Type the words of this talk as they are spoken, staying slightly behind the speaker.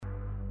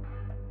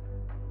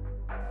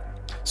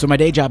So my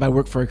day job, I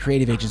work for a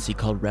creative agency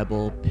called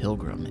Rebel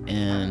Pilgrim,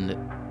 and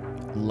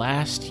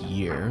last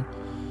year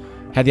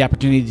had the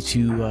opportunity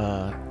to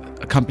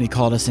a company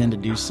called us in to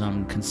do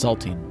some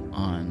consulting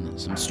on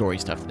some story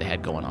stuff that they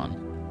had going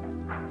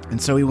on.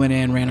 And so we went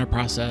in, ran our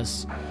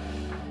process,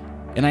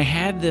 and I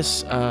had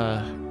this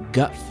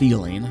gut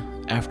feeling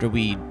after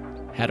we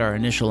had our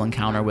initial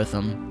encounter with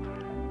them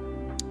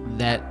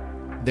that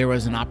there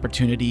was an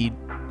opportunity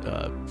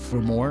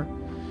for more,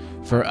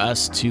 for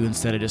us to,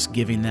 instead of just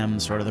giving them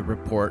sort of the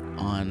report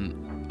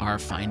on our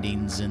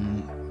findings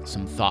and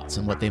some thoughts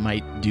on what they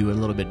might do a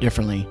little bit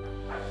differently,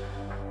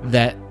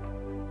 that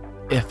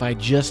if I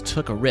just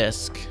took a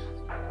risk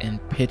and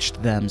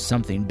pitched them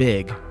something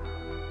big,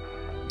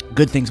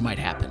 good things might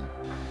happen.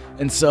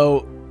 And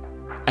so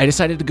I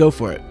decided to go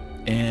for it.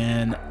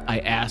 And I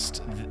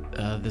asked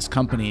this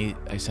company,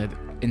 I said,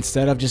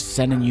 instead of just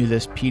sending you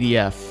this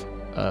PDF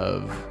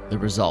of the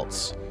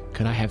results,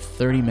 could I have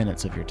 30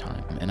 minutes of your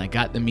time? And I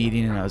got the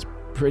meeting, and I was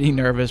pretty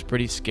nervous,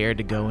 pretty scared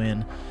to go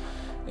in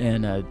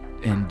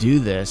and do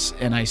this.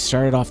 And I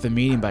started off the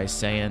meeting by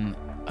saying,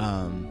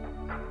 I'm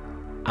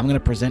going to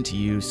present to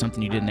you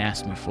something you didn't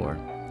ask me for.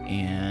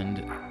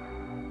 And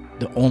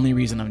the only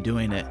reason I'm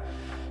doing it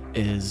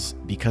is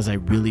because I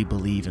really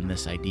believe in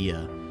this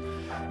idea.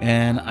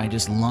 And I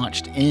just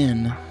launched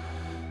in,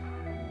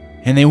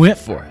 and they went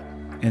for it.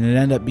 And it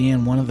ended up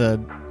being one of the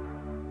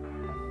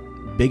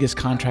biggest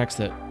contracts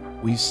that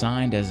we've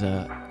signed as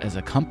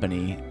a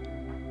company.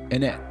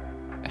 And it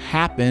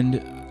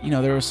happened,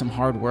 there was some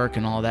hard work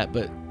and all that,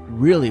 but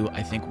really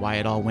I think why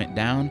it all went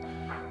down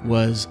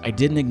was I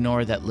didn't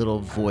ignore that little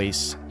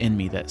voice in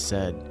me that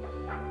said,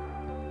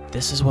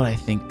 this is what I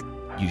think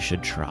you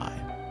should try.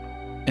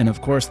 And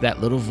of course,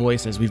 that little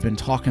voice, as we've been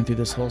talking through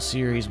this whole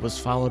series, was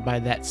followed by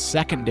that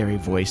secondary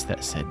voice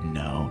that said,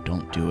 no,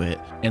 don't do it.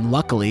 And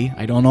luckily,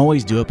 I don't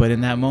always do it, but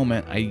in that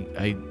moment,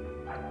 I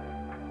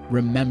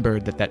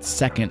remembered that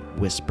second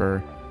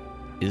whisper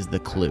is the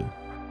clue.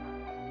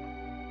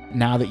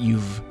 Now that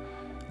you've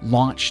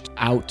launched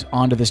out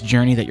onto this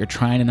journey, that you're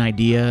trying an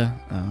idea,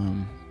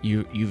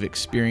 you've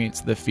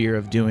experienced the fear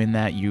of doing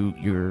that,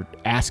 you're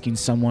asking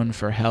someone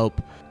for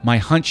help. My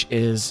hunch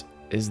is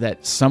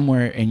that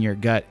somewhere in your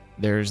gut,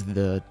 there's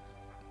the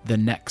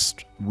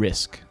next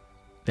risk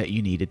that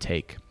you need to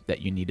take,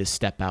 that you need to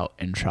step out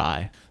and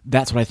try.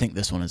 That's what I think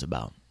this one is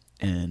about.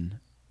 And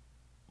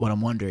what I'm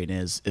wondering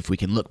is if we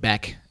can look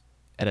back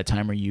at a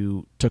time where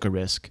you took a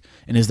risk,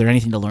 and is there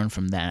anything to learn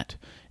from that?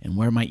 And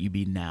where might you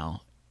be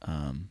now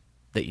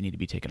that you need to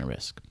be taking a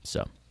risk?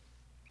 So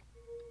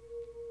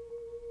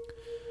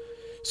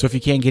if you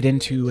can get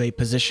into a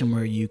position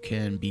where you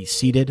can be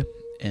seated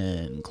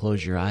and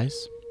close your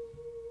eyes.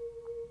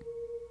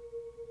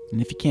 And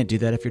if you can't do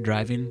that, if you're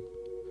driving,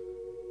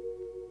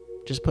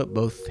 just put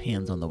both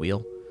hands on the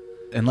wheel.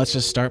 And let's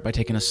just start by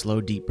taking a slow,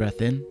 deep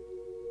breath in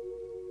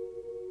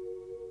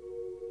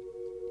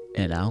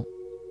and out.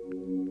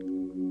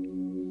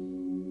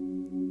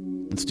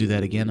 Let's do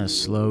that again. A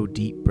slow,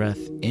 deep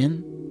breath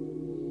in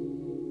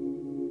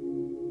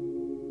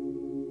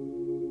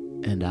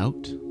and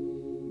out.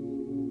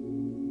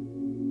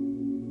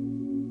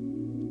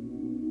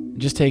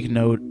 Just take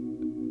note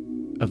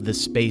of the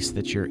space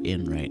that you're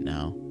in right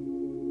now.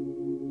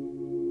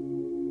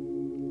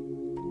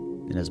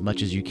 And as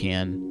much as you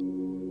can,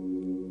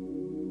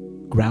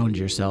 ground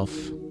yourself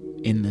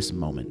in this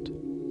moment.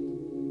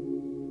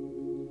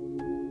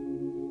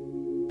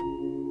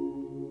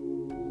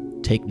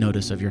 Take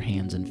notice of your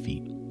hands and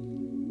feet.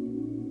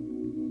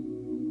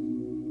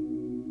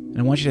 And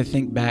I want you to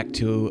think back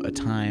to a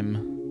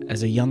time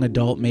as a young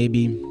adult,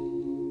 maybe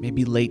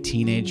late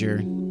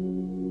teenager,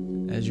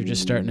 as you're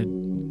just starting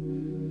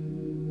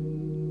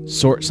to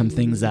sort some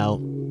things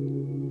out.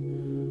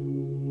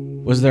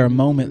 Was there a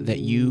moment that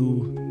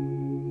you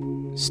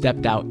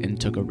stepped out and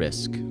took a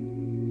risk?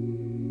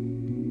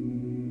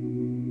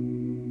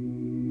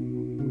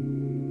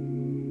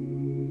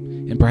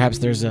 And perhaps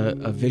there's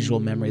a visual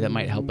memory that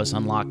might help us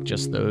unlock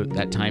just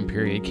that time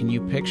period. Can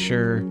you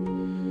picture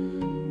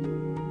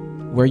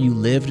where you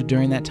lived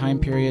during that time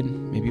period?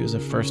 Maybe it was a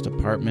first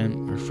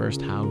apartment or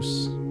first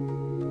house.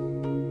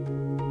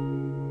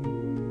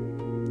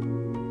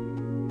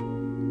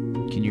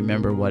 Can you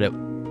remember what it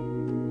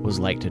was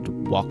like to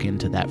walk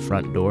into that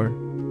front door?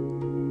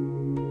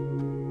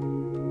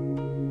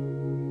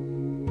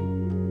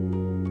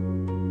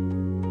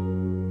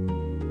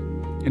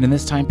 And in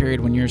this time period,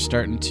 when you're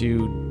starting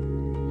to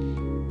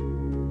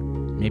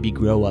maybe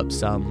grow up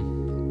some,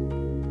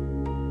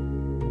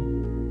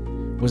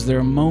 was there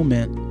a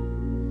moment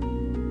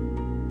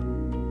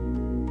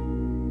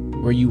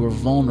where you were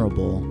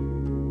vulnerable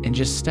and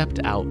just stepped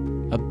out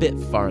a bit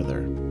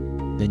farther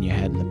than you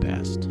had in the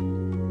past?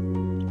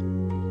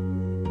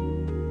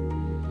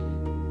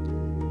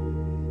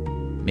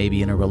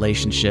 Maybe in a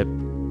relationship,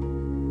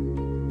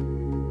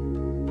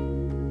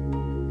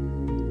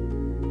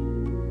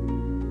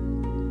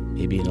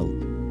 maybe in a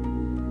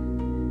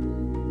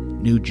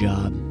new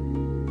job.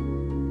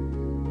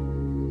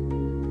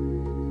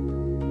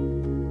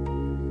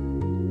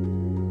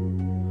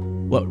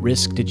 What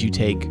risk did you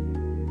take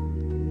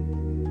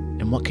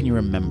And what can you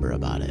remember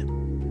about it?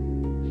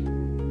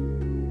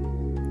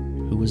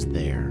 Who was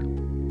there?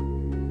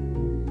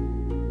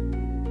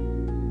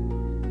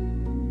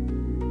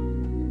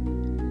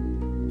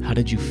 How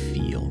did you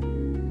feel?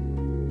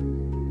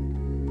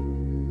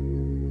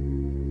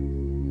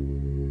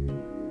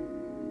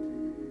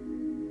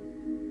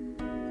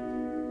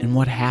 And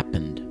what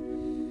happened?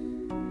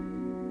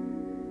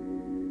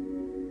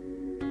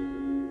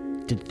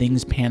 Did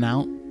things pan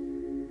out?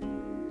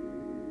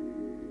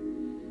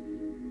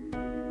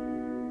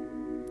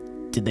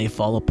 Did they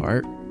fall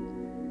apart?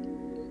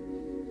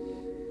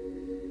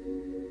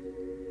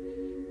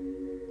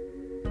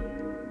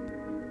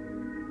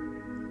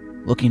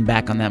 Looking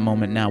back on that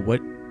moment now,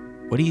 what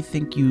do you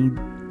think you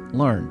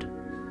learned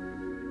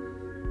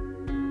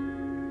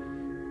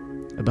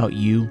about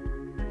you,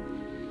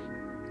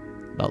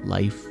 about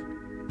life?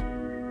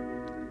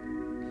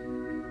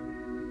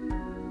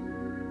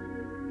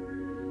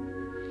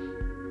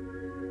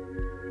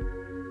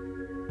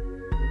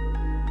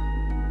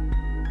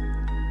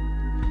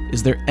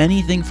 Is there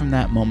anything from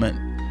that moment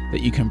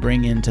that you can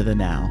bring into the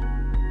now?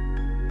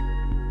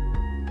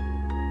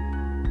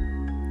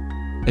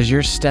 As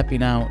you're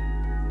stepping out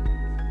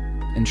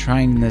and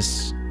trying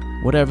this,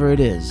 whatever it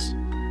is,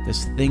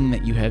 this thing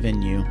that you have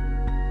in you,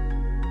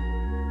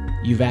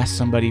 you've asked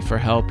somebody for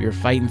help, you're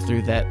fighting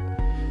through that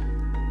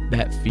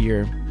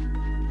fear.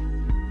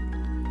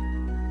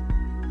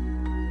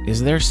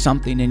 Is there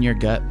something in your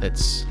gut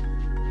that's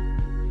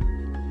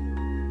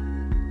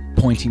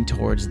pointing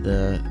towards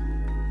the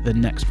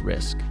next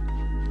risk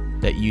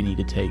that you need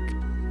to take?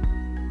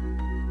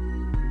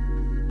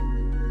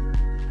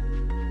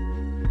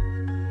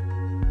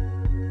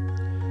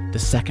 The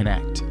second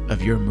act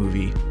of your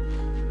movie,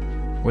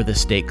 where the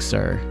stakes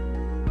are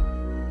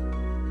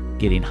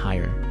getting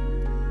higher,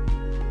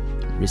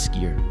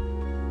 riskier.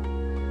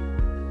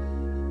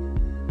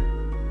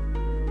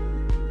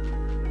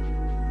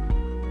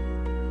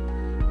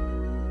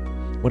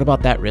 What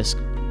about that risk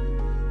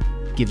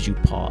gives you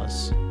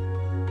pause?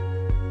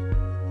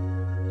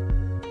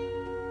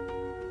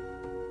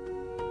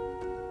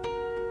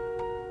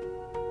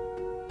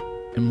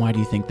 And why do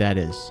you think that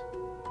is?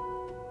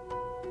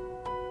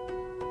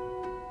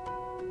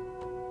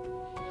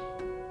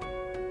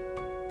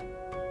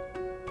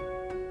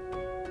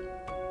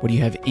 What do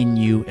you have in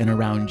you and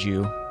around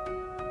you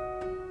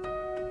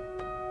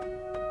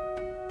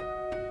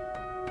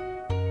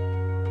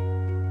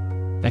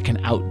that can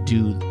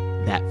outdo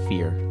that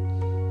fear?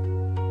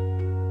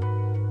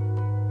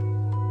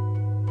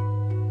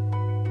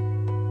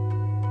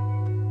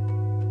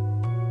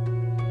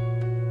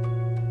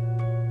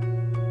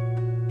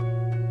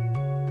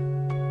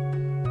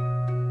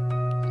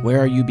 Where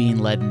are you being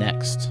led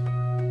next?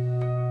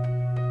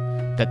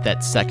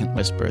 That second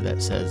whisper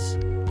that says,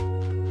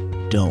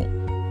 don't.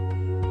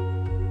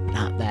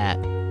 Not that.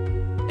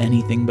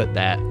 Anything but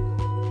that.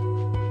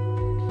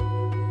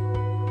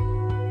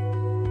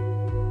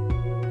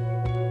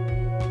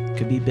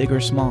 Could be big or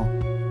small.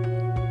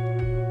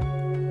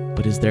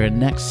 But is there a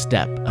next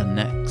step, a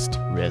next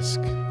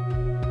risk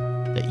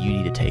that you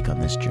need to take on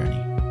this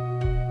journey?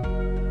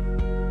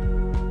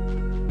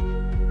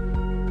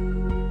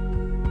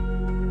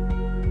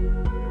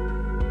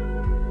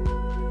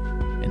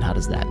 And how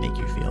does that make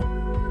you feel?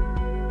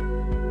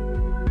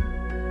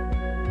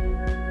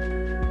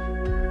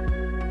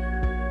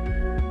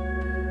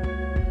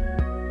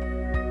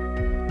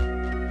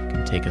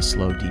 Take a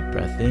slow, deep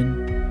breath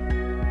in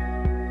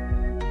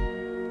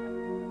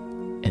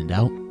and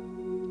out.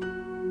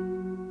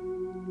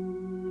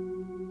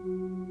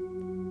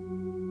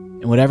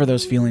 And whatever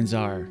those feelings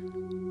are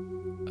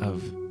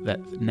of that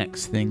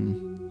next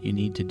thing you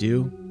need to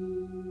do,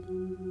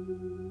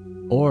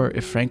 or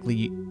if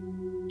frankly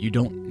you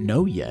don't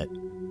know yet,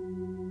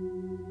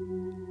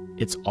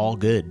 it's all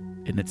good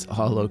and it's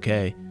all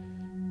okay.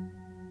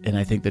 And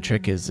I think the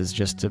trick is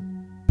just to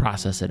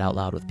process it out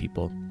loud with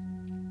people.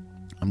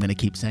 I'm going to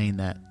keep saying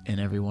that in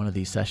every one of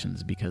these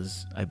sessions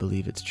because I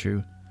believe it's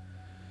true.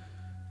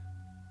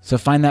 So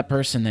find that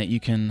person that you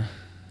can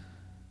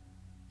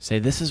say,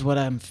 this is what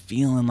I'm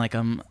feeling like.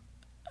 I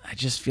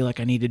just feel like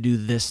I need to do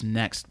this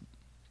next.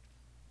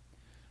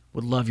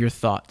 Would love your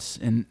thoughts,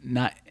 and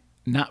not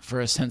for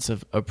a sense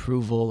of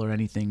approval or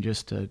anything,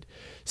 just to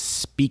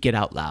speak it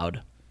out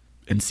loud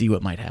and see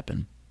what might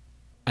happen.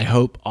 I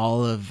hope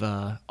all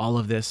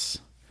of this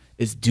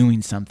is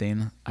doing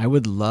something. I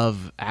would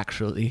love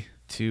actually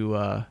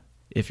to,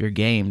 if you're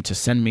game, to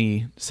send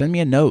me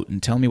a note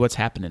and tell me what's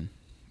happening.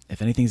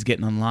 If anything's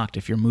getting unlocked,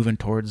 if you're moving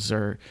towards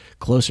or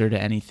closer to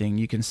anything,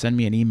 you can send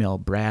me an email,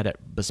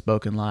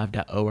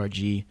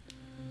 brad@bespokenlive.org.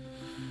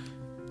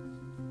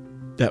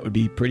 That would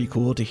be pretty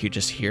cool to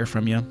hear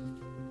from you.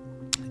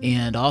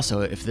 And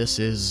also, if this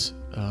is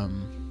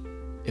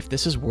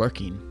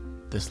working,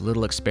 this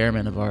little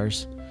experiment of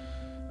ours,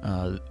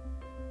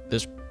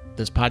 this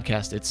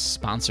podcast, it's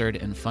sponsored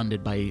and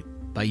funded by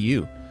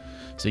you.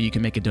 So you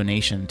can make a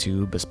donation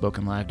to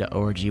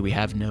bespokenlive.org. We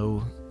have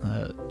no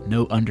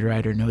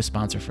underwriter, no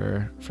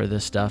sponsor for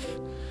this stuff.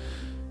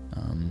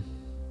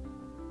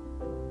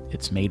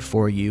 it's made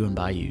for you and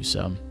by you.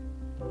 So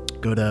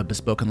go to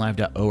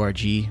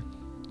bespokenlive.org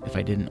if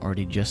I didn't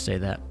already just say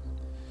that.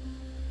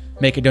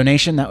 Make a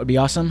donation, that would be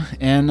awesome.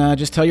 And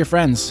just tell your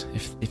friends.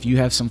 If you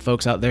have some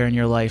folks out there in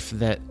your life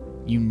that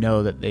you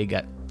know that they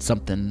got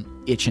something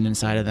itching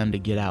inside of them to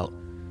get out,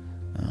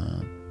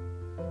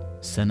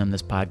 send them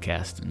this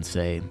podcast and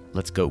say,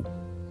 let's go.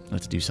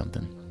 Let's do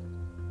something.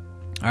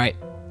 All right.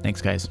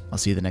 Thanks, guys. I'll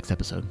see you the next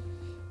episode.